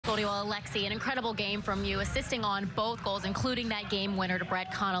Goldie, well, Aleksi, an incredible game from you, assisting on both goals, including that game winner to Brett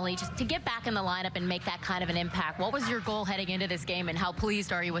Connolly. Just to get back in the lineup and make that kind of an impact, what was your goal heading into this game, and how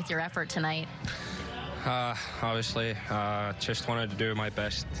pleased are you with your effort tonight? Obviously, just wanted to do my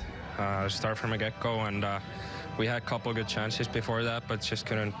best, start from a get-go, and we had a couple good chances before that, but just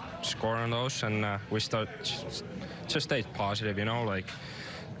couldn't score on those, and we just stayed positive, you know, like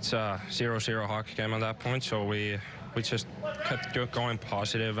it's a 0-0 hockey game at that point, so we just kept going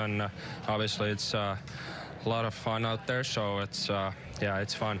positive, and obviously it's a lot of fun out there, so it's yeah,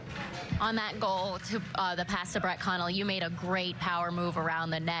 it's fun. On that goal, to the pass to Brett Connolly, you made a great power move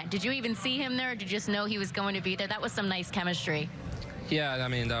around the net. Did you even see him there, or did you just know he was going to be there? That was some nice chemistry. Yeah, I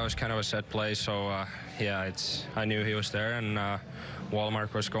mean, that was kind of a set play, so yeah, I knew he was there, and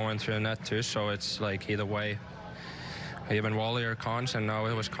Wallmark was going through the net too, so it's like either way, even Wally or Cons, and now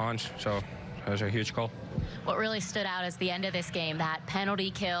it was Cons, so it was a huge goal. What really stood out is the end of this game, that penalty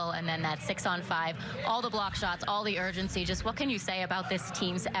kill and then that 6-on-5, all the block shots, all the urgency. Just what can you say about this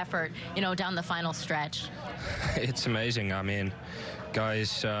team's effort, you know, down the final stretch? It's amazing. I mean,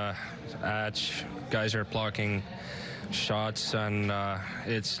 guys are blocking shots, and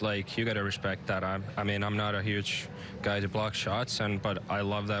it's like you got to respect that. I mean, I'm not a huge guy to block shots, but I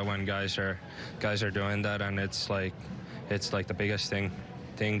love that when guys are doing that, and it's like the biggest thing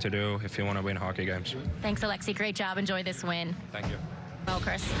to do if you want to win hockey games. Thanks, Aleksi. Great job. Enjoy this win. Thank you. Well,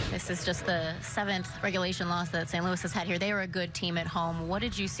 Chris, this is just the 7th regulation loss that St. Louis has had here. They were a good team at home. What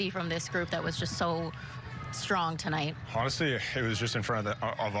did you see from this group that was just so strong tonight? Honestly, it was just in front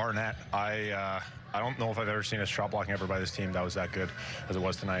of our net. I don't know if I've ever seen a shot blocking ever by this team that was that good as it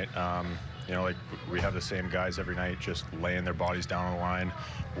was tonight. You know, like we have the same guys every night just laying their bodies down on the line.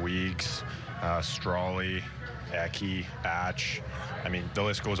 Weeks, Strawley, Eki, Atch. I mean, the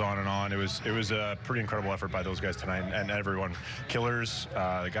list goes on and on. It was a pretty incredible effort by those guys tonight, and everyone. Killers,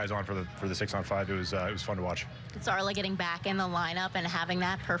 the guys on for the 6-on-5. It was fun to watch. Saarela getting back in the lineup and having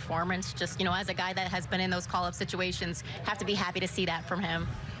that performance, just, you know, as a guy that has been in those call-up situations, have to be happy to see that from him.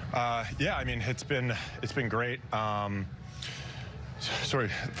 Yeah, I mean, it's been great. Sorry,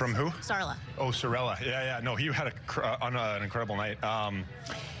 from who? Saarela. Oh, Saarela. Yeah. No, he had an incredible night.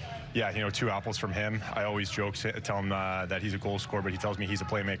 Yeah, you know, 2 apples from him. I always joke, tell him that he's a goal scorer, but he tells me he's a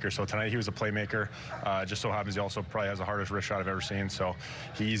playmaker. So tonight he was a playmaker. Just so happens he also probably has the hardest wrist shot I've ever seen. So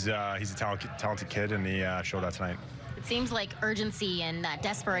he's a talented kid, and he showed that tonight. It seems like urgency and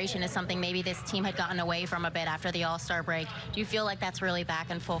desperation is something maybe this team had gotten away from a bit after the All-Star break. Do you feel like that's really back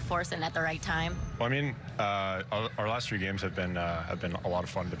in full force and at the right time? Well, I mean, our last 3 games have been a lot of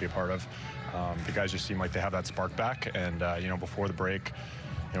fun to be a part of. The guys just seem like they have that spark back, and you know, before the break,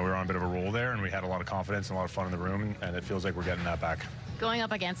 you know, we were on a bit of a roll there, and we had a lot of confidence and a lot of fun in the room, and it feels like we're getting that back. Going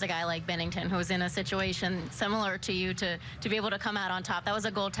up against a guy like Binnington, who's in a situation similar to you, to be able to come out on top, that was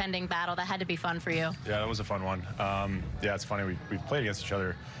a goaltending battle. That had to be fun for you. Yeah, that was a fun one. Yeah, it's funny. We've played against each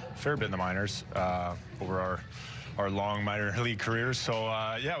other a fair bit in the minors over our long minor league careers. So,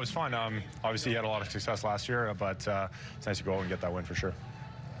 yeah, it was fun. Obviously, he had a lot of success last year, but it's nice to go out and get that win for sure.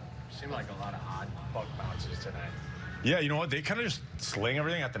 Seemed like a lot of odd puck bounces tonight. Yeah, you know what? They kind of just sling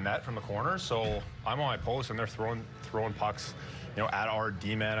everything at the net from the corner. So I'm on my post, and they're throwing pucks, you know, at our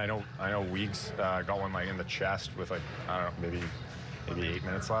D-man. I know Weeks got one like in the chest with like, I don't know, maybe 8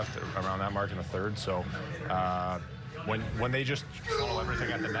 minutes left, around that mark in the third. So when they just throw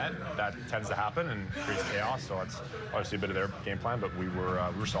everything at the net, that tends to happen and creates chaos. So it's obviously a bit of their game plan, but we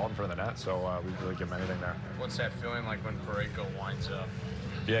were solid in front of the net, so we didn't really give them anything there. What's that feeling like when Parayko winds up?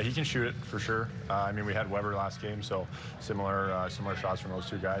 Yeah, he can shoot it for sure. I mean, we had Weber last game, so similar shots from those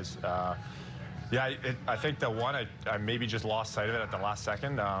 2 guys. Yeah, I think the one I maybe just lost sight of it at the last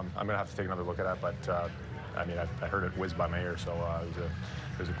second. I'm gonna have to take another look at it, but I mean, I heard it whiz by my ear, so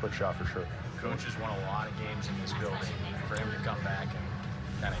it was a quick shot for sure. Coach has won a lot of games in this building. For him to come back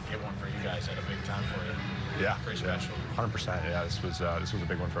and kind of get one for you guys at a big time for you. Yeah, pretty special. 100%. Yeah, this was a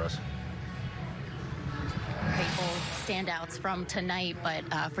big one for us. Couple standouts from tonight,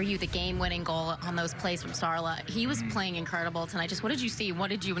 but for you, the game-winning goal on those plays from Saarela, he was playing incredible tonight. Just what did you see?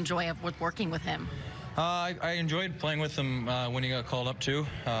 What did you enjoy with working with him? I enjoyed playing with him when he got called up too.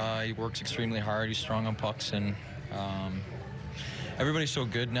 He works extremely hard. He's strong on pucks, and everybody's so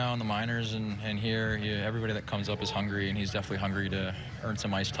good now in the minors and here. Everybody that comes up is hungry, and he's definitely hungry to earn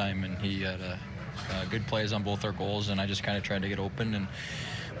some ice time. And he had good plays on both our goals, and I just kind of tried to get open and.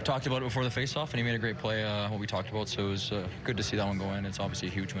 Talked about it before the face-off, and he made a great play, what we talked about, so it was good to see that one go in. It's obviously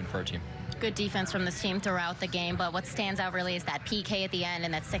a huge win for our team. Good defense from this team throughout the game, but what stands out really is that PK at the end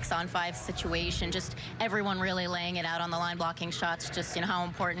and that 6-on-5 situation, just everyone really laying it out on the line, blocking shots. Just, you know, how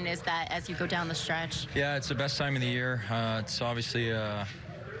important is that as you go down the stretch? Yeah, it's the best time of the year. It's obviously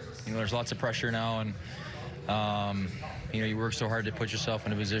there's lots of pressure now, and you work so hard to put yourself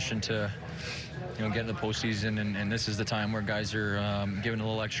in a position to get in the postseason, and this is the time where guys are giving a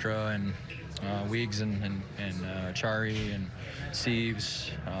little extra, and Weegs and Chari and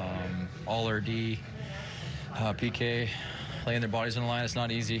Sieves, all our D, PK, laying their bodies on the line. It's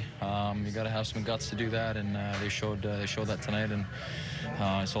not easy. You got to have some guts to do that, and they showed that tonight, and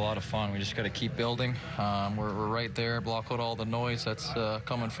it's a lot of fun. We just got to keep building. We're right there, block out all the noise that's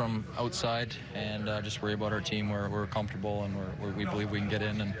coming from outside, and just worry about our team. We're comfortable, and we believe we can get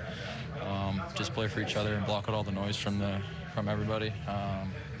in and just play for each other and block out all the noise from everybody,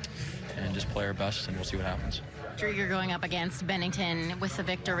 and just play our best, and we'll see what happens. Driedger going up against Bennington with the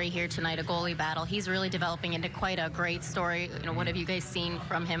victory here tonight, a goalie battle. He's really developing into quite a great story. What have you guys seen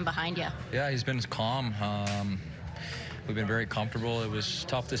from him behind you? Yeah, he's been calm. We've been very comfortable. It was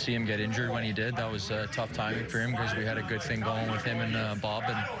tough to see him get injured when he did. That was tough timing for him because we had a good thing going with him and Bob.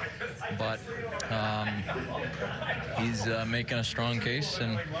 But he's making a strong case,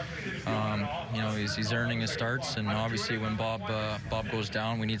 and he's earning his starts. And obviously, when Bob goes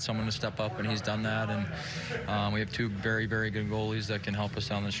down, we need someone to step up, and he's done that. And we have two very, very good goalies that can help us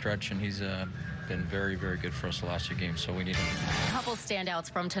down the stretch, and he's been very, very good for us the last 2 games, so we need him. A couple standouts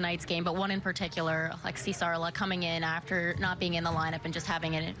from tonight's game, but one in particular, Aleksi Saarela coming in after not being in the lineup and just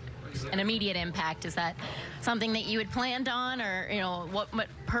having an immediate impact. Is that something that you had planned on, or what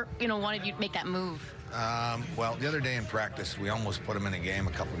wanted you to make that move? Well, the other day in practice, we almost put him in a game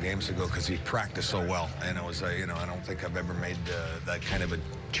a couple games ago because he practiced so well, and it was I don't think I've ever made that kind of a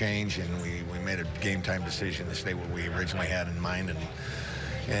change, and we made a game time decision to stay what we originally had in mind,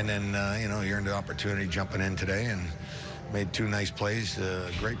 and then he earned the opportunity jumping in today and made 2 nice plays.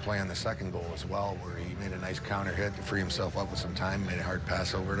 Great play on the second goal as well, where he made a nice counter hit to free himself up with some time, made a hard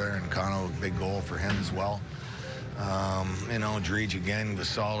pass over there, and Connolly, big goal for him as well. Driedger again was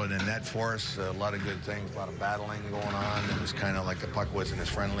solid in net for us. A lot of good things, a lot of battling going on. It was kind of like the puck wasn't as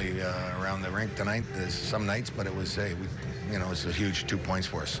friendly around the rink tonight as some nights, but it was it's a huge 2 points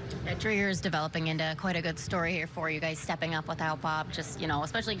for us. Yeah, Driedger is developing into quite a good story here for you guys, stepping up without Bob. Just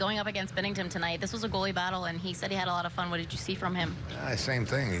especially going up against Bennington tonight. This was a goalie battle, and he said he had a lot of fun. What did you see from him? Same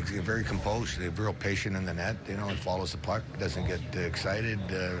thing. He's very composed. He's real patient in the net. He follows the puck, doesn't get excited.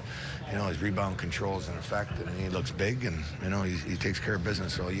 His rebound control is in effect, and he looks big, and he takes care of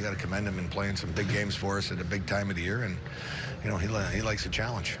business. So you got to commend him in playing some big games for us at a big time of the year, and he likes a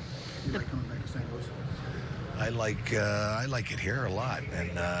challenge. You like coming back to St. Louis? I like it here a lot,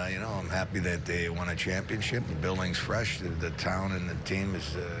 and I'm happy that they won a championship. The building's fresh. The town and the team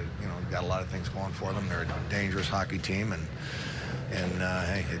is got a lot of things going for them. They're a dangerous hockey team, and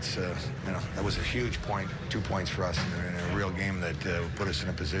hey, it's that was a huge point, 2 points for us in a real game that put us in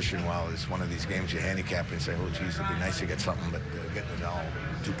a position. While it's one of these games you handicap and say, oh geez, it'd be nice to get something, but getting it all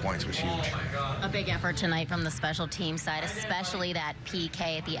 2 points was huge. A big effort tonight from the special team side, especially that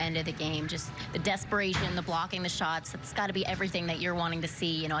PK at the end of the game. Just the desperation, the blocking the shots. It's got to be everything that you're wanting to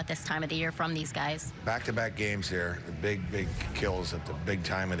see, at this time of the year from these guys. Back-to-back games here, the big kills at the big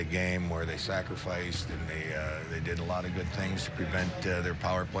time of the game where they sacrificed and they did a lot of good things to prevent their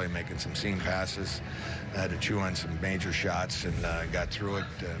power play, making some seam passes, had to chew on some major shots, and got through it.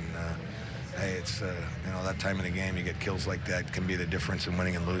 And hey, it's that time of the game, you get kills like that can be the difference in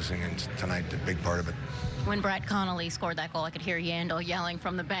winning and losing, and tonight the big part of it. When Brett Connolly scored that goal, I could hear Yandel yelling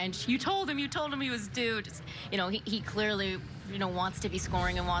from the bench, you told him he was due. Just, he clearly wants to be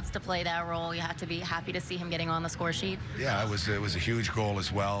scoring and wants to play that role. You have to be happy to see him getting on the score sheet. Yeah, it was a huge goal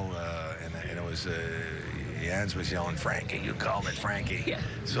as well, and it was Jans was yelling, Frankie, you called it, Frankie. Yeah.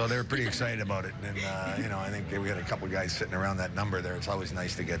 So they were pretty excited about it, and I think we had a couple guys sitting around that number there. It's always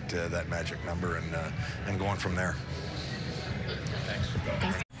nice to get that magic number and going from there.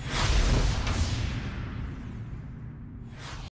 Thanks.